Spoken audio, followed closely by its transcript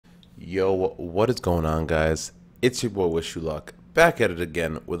Yo, what is going on, guys? It's your boy Wish You Luck, back at it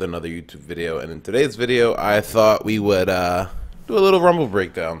again with another YouTube video. And in today's video, I thought we would do a little Rumble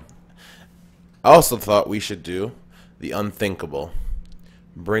breakdown. I also thought we should do the unthinkable.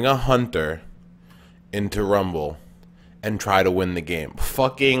 Bring a hunter into Rumble and try to win the game.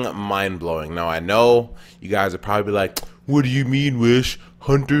 Fucking mind-blowing. Now, I know you guys are probably like, what do you mean, Wish?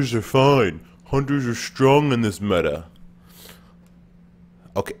 Hunters are fine. Hunters are strong in this meta.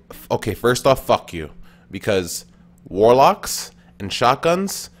 Okay, first off, fuck you. Because warlocks and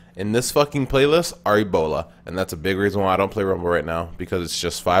shotguns in this fucking playlist are Ebola. And that's a big reason why I don't play Rumble right now. Because it's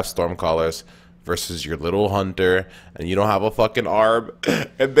just 5 Stormcallers versus your little hunter. And you don't have a fucking arm.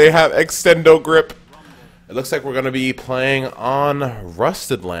 And they have extendo grip. It looks like we're going to be playing on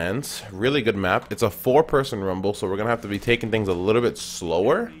Rusted Lands. Really good map. It's a 4-person Rumble, so we're going to have to be taking things a little bit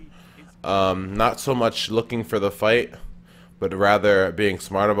slower. Not so much looking for the fight, but rather being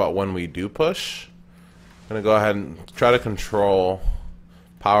smart about when we do push. I'm going to go ahead and try to control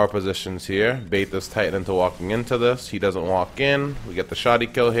power positions here. Bait this Titan into walking into this. He doesn't walk in. We get the shoddy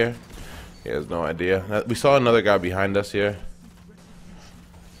kill here. He has no idea. We saw another guy behind us here.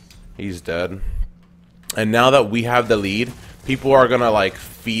 He's dead. And now that we have the lead, people are going to like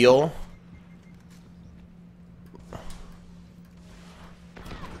feel...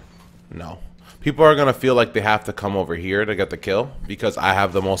 No. People are going to feel like they have to come over here to get the kill because I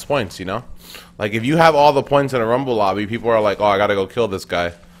have the most points, you know? Like, if you have all the points in a Rumble lobby, people are like, oh, I got to go kill this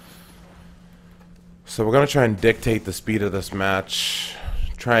guy. So we're going to try and dictate the speed of this match.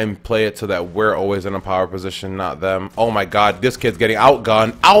 Try and play it so that we're always in a power position, not them. Oh, my God. This kid's getting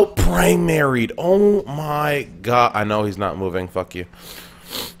outgunned. Out-primaried. Oh, my God. I know he's not moving. Fuck you.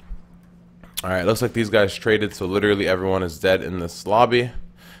 All right. Looks like these guys traded, so literally everyone is dead in this lobby.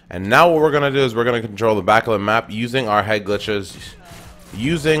 And now what we're going to do is we're going to control the back of the map using our head glitches,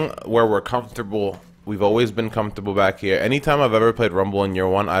 using where we're comfortable. We've always been comfortable back here. Anytime I've ever played Rumble in year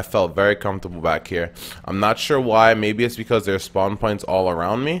 1, I felt very comfortable back here. I'm not sure why. Maybe it's because there's spawn points all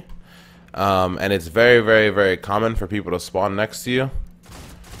around me. And it's very, very, very common for people to spawn next to you.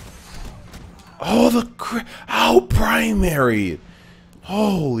 Oh, how primary.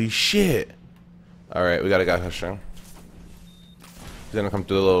 Holy shit. All right, we got a guy pushing. He's gonna come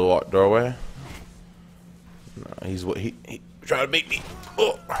through the little doorway. No, he's trying to beat me.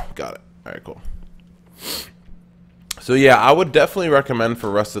 Oh, got it. All right, cool. So yeah, I would definitely recommend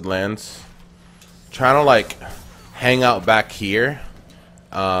for Rusted Lands trying to like hang out back here.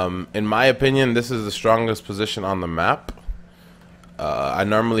 In my opinion, this is the strongest position on the map. I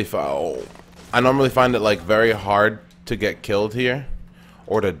normally find it like very hard to get killed here,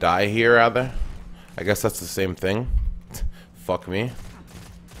 or to die here rather. I guess that's the same thing. Fuck me.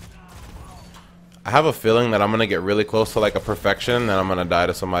 I have a feeling that I'm gonna get really close to like a perfection, and then I'm gonna die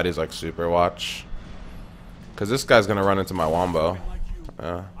to somebody's like super watch. Cause this guy's gonna run into my wombo.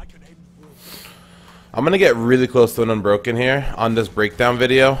 I'm gonna get really close to an unbroken here on this breakdown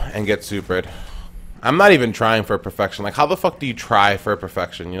video and get supered. I'm not even trying for perfection. Like, how the fuck do you try for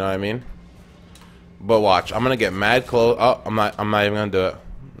perfection? You know what I mean? But watch, I'm gonna get mad close. Oh, I'm not even gonna do it.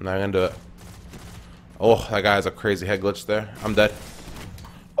 I'm not even gonna do it. Oh, that guy has a crazy head glitch there. I'm dead.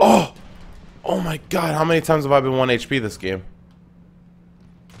 Oh! Oh my God, how many times have I been 1 HP this game?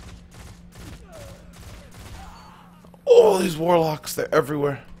 Oh, these warlocks, they're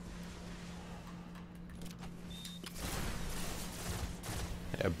everywhere.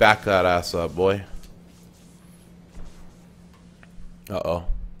 Yeah, back that ass up, boy. Uh-oh.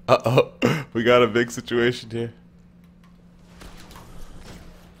 Uh-oh. We got a big situation here.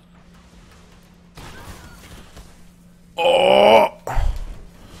 Oh!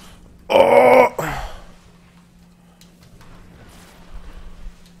 Oh!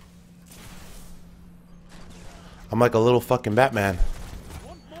 I'm like a little fucking Batman.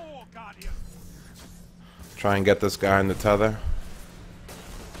 Try and get this guy in the tether.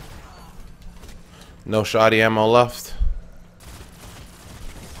 No shoddy ammo left.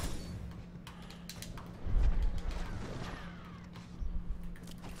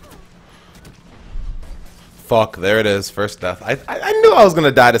 Fuck, there it is, first death. I knew I was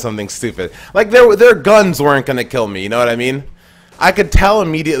gonna die to something stupid. Like, their guns weren't gonna kill me, you know what I mean? I could tell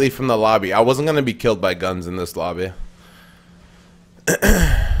immediately from the lobby. I wasn't gonna be killed by guns in this lobby.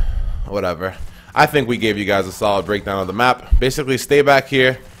 Whatever. I think we gave you guys a solid breakdown of the map. Basically, stay back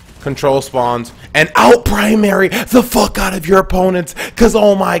here, control spawns, and out-primary the fuck out of your opponents. Cause,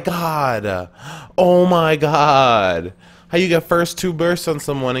 oh my God. Oh my God. How you get first 2 bursts on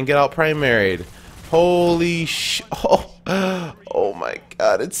someone and get out-primaried? Holy sh! Oh my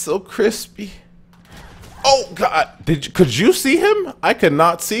God, it's so crispy. Oh God! Could you see him? I could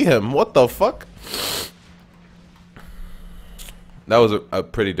not see him. What the fuck? That was a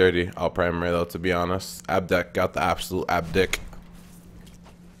pretty dirty out primary though, to be honest. Abdeck got the absolute abdick.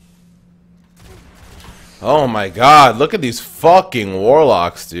 Oh my God! Look at these fucking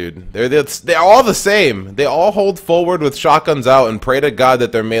warlocks, dude. They're all the same. They all hold forward with shotguns out and pray to God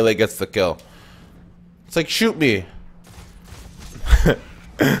that their melee gets the kill. It's like, shoot me.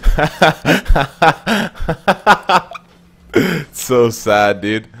 It's so sad,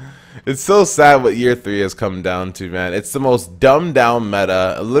 dude. It's so sad what year 3 has come down to, man. It's the most dumbed down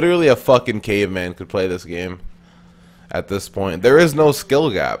meta. Literally a fucking caveman could play this game at this point. There is no skill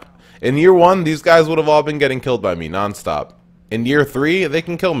gap. In year 1, these guys would have all been getting killed by me nonstop. In year 3, they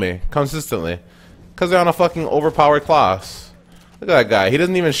can kill me consistently because they're on a fucking overpowered class. Look at that guy. He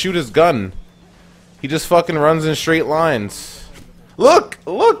doesn't even shoot his gun. He just fucking runs in straight lines. Look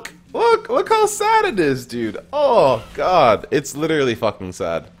how sad it is, dude. Oh God, it's literally fucking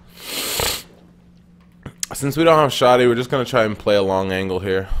sad. Since we don't have shoddy, we're just gonna try and play a long angle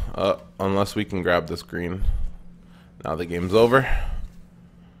here, unless we can grab this green. Now the game's over.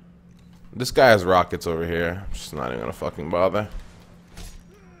 This guy has rockets over here. I'm just not even gonna fucking bother.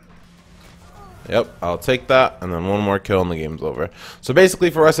 Yep, I'll take that, and then one more kill and the game's over. So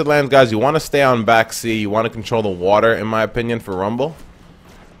basically for Rusted Lands, guys, you want to stay on back C. You want to control the water, in my opinion, for Rumble.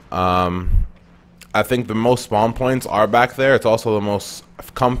 I think the most spawn points are back there. It's also the most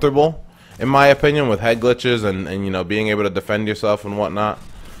comfortable, in my opinion, with head glitches and you know, being able to defend yourself and whatnot.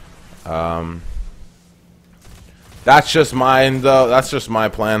 That's just mine, though. That's just my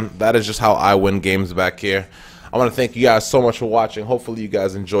plan. That is just how I win games back here. I want to thank you guys so much for watching. Hopefully you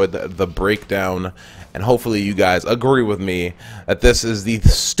guys enjoyed the breakdown, and hopefully you guys agree with me that this is the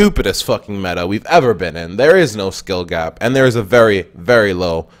stupidest fucking meta we've ever been in. There is no skill gap, and there is a very, very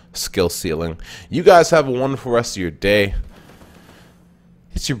low skill ceiling. You guys have a wonderful rest of your day.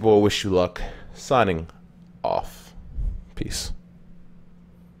 It's your boy Wish You Luck, signing off. Peace.